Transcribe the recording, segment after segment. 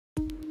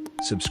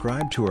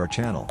Subscribe to our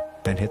channel,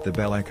 and hit the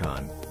bell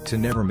icon, to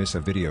never miss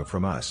a video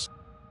from us.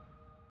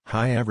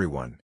 Hi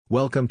everyone,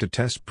 welcome to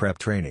Test Prep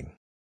Training.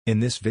 In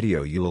this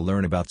video you will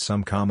learn about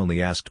some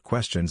commonly asked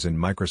questions in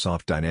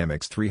Microsoft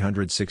Dynamics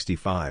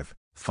 365,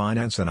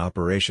 Finance and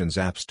Operations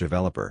Apps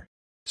Developer.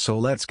 So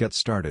let's get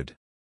started.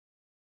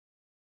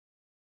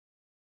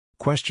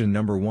 Question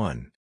number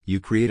 1. You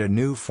create a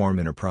new form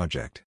in a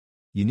project.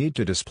 You need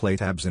to display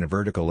tabs in a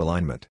vertical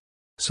alignment.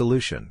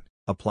 Solution: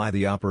 apply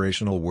the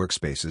operational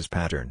workspaces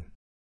pattern.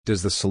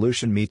 Does the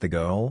solution meet the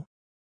goal?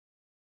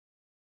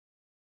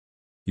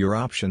 Your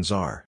options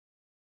are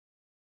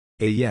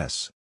A.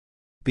 Yes.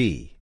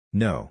 B.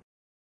 No.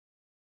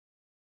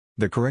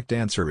 The correct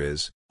answer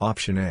is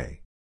option A.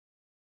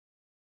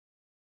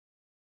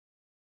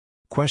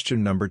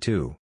 Question number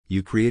 2.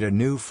 You create a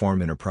new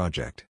form in a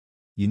project.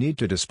 You need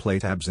to display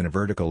tabs in a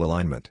vertical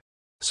alignment.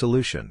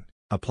 Solution: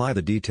 apply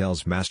the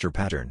details master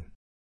pattern.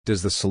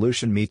 Does the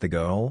solution meet the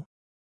goal?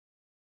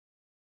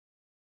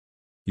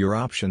 Your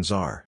options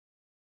are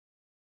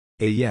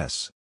A.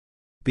 Yes.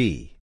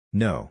 B.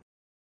 No.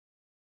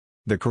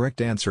 The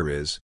correct answer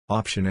is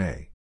option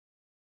A.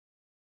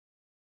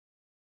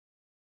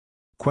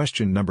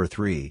 Question number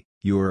 3.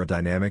 You are a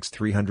Dynamics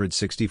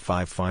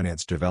 365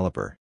 finance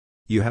developer.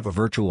 You have a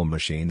virtual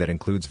machine that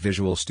includes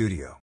Visual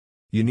Studio.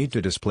 You need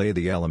to display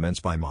the elements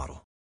by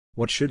model.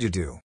 What should you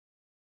do?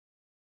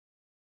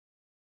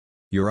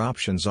 Your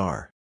options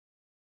are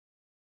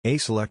A.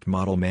 Select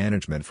Model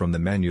Management from the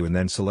menu and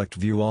then select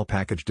View All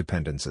Package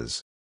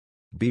Dependencies.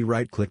 B.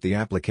 Right-click the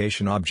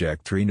Application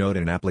Object Tree node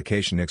in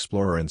Application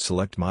Explorer and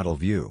select Model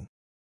View.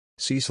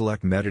 C.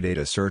 Select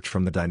Metadata Search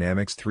from the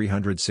Dynamics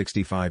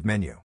 365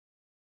 menu.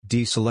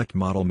 D. Select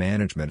Model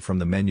Management from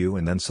the menu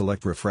and then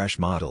select Refresh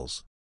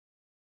Models.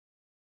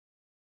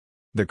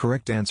 The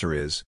correct answer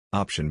is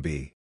option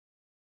B.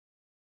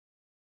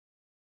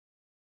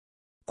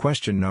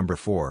 Question number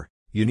 4.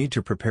 You need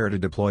to prepare to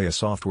deploy a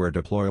software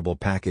deployable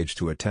package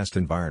to a test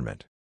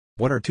environment.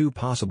 What are two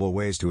possible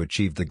ways to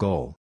achieve the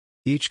goal?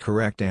 Each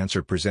correct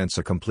answer presents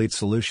a complete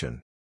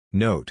solution.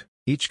 Note: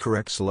 each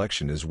correct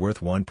selection is worth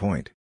 1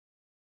 point.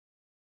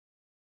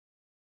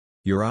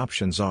 Your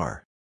options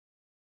are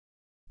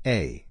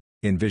A.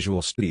 In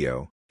Visual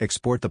Studio,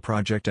 export the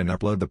project and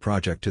upload the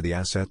project to the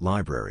asset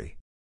library.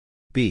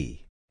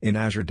 B. In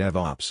Azure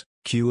DevOps,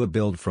 queue a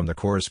build from the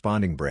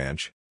corresponding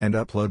branch, and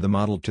upload the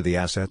model to the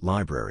asset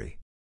library.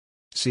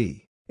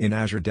 C. In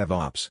Azure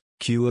DevOps,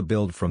 queue a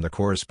build from the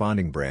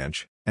corresponding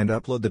branch, and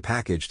upload the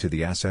package to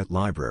the asset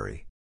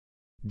library.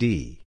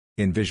 D.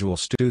 In Visual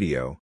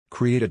Studio,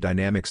 create a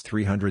Dynamics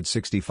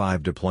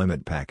 365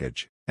 deployment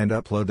package, and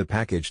upload the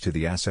package to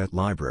the asset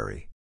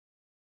library.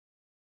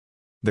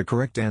 The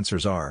correct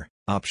answers are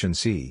option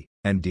C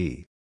and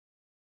D.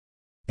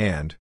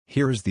 And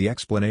here is the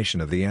explanation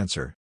of the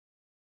answer.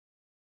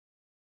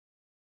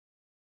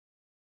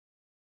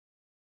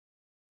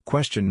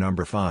 Question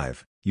number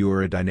 5. You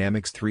are a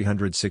Dynamics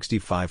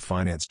 365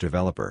 finance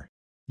developer.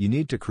 You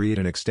need to create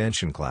an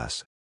extension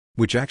class.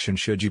 Which action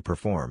should you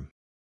perform?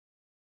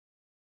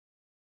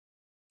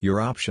 Your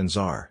options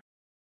are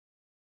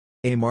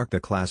A. Mark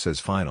the class as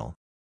final.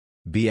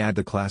 B. Add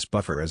the class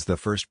buffer as the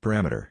first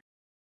parameter.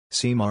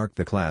 C. Mark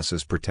the class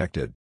as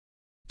protected.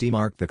 D.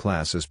 Mark the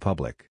class as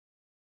public.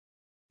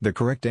 The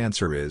correct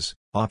answer is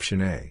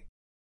option A.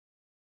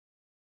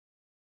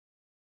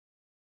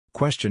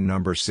 Question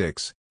number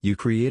 6. You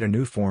create a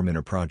new form in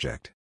a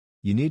project.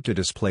 You need to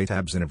display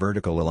tabs in a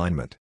vertical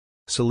alignment.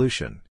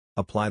 Solution: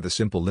 apply the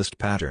simple list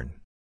pattern.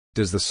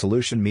 Does the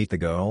solution meet the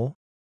goal?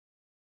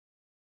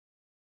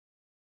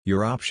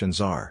 Your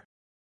options are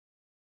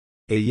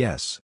A.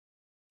 Yes.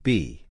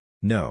 B.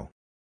 No.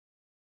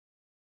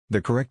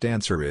 The correct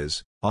answer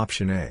is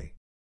option A.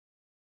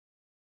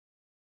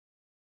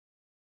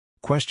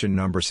 Question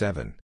number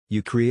 7.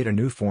 You create a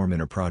new form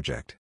in a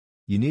project.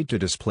 You need to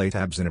display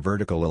tabs in a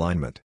vertical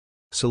alignment.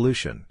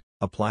 Solution: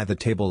 apply the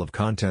table of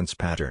contents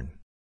pattern.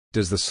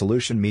 Does the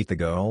solution meet the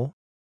goal?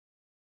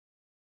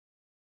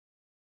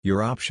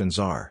 Your options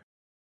are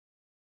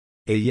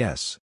A.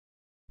 Yes.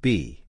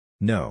 B.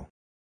 No.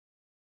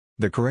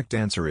 The correct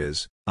answer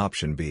is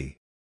option B.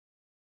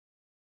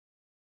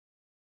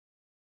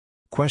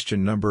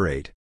 Question number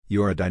 8.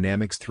 You are a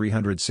Dynamics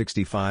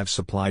 365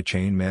 supply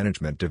chain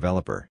management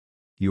developer.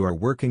 You are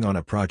working on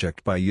a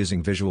project by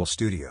using Visual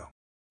Studio.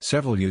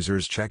 Several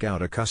users check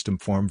out a custom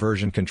form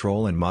version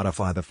control and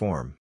modify the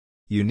form.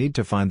 You need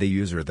to find the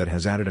user that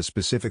has added a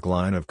specific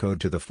line of code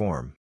to the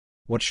form.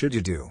 What should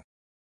you do?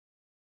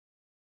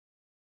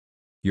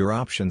 Your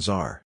options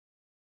are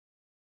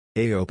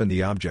A. Open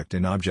the object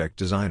in Object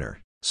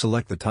Designer,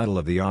 select the title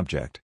of the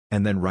object,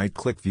 and then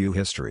right-click View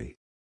History.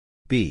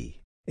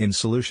 B. In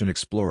Solution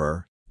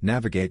Explorer,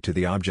 navigate to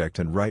the object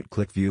and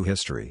right-click View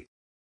History.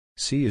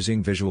 C.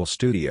 Using Visual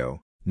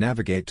Studio,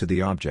 navigate to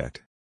the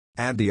object.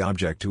 Add the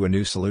object to a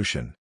new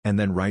solution, and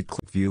then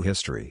right-click View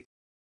History.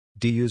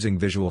 D. Using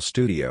Visual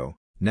Studio,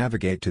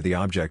 navigate to the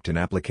object in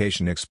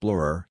Application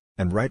Explorer,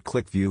 and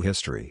right-click View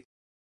History.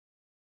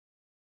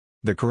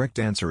 The correct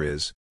answer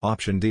is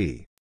option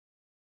D.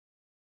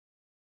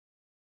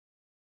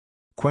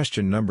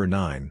 Question number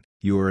 9,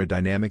 you are a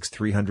Dynamics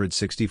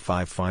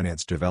 365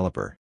 finance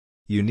developer.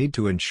 You need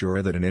to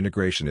ensure that an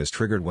integration is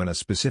triggered when a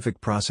specific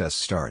process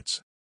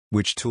starts.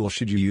 Which tool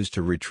should you use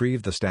to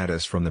retrieve the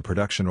status from the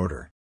production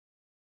order?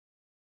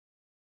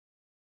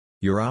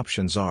 Your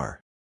options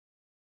are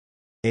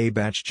A.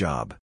 Batch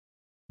job,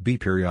 B.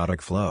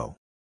 Periodic flow,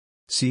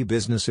 C.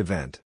 Business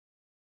event,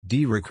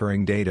 D.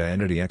 Recurring data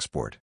entity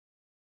export.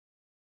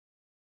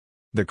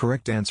 The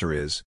correct answer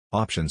is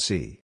option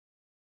C.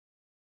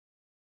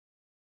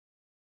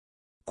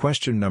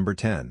 Question number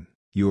 10.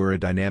 You are a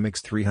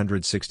Dynamics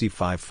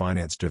 365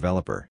 finance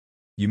developer.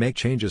 You make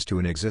changes to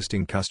an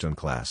existing custom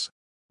class.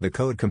 The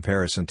code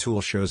comparison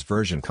tool shows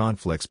version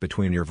conflicts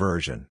between your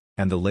version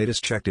and the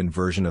latest checked-in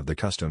version of the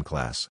custom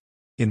class.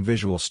 In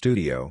Visual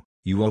Studio,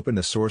 you open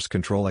the Source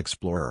Control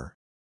Explorer.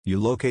 You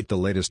locate the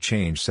latest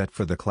change set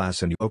for the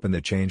class and you open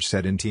the change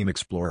set in Team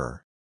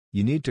Explorer.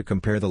 You need to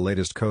compare the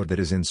latest code that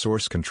is in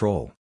Source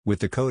Control with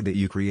the code that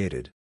you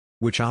created.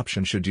 Which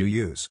option should you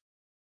use?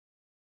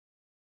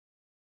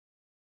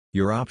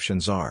 Your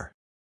options are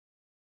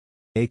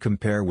A.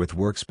 Compare with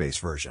workspace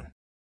version,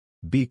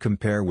 B.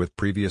 Compare with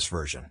previous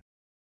version,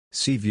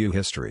 C. View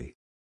history,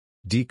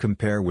 D.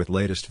 Compare with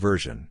latest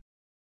version.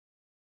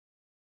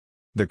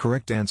 The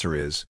correct answer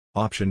is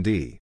option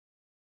D.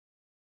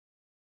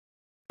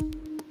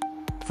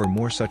 For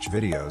more such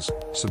videos,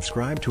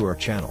 subscribe to our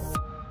channel.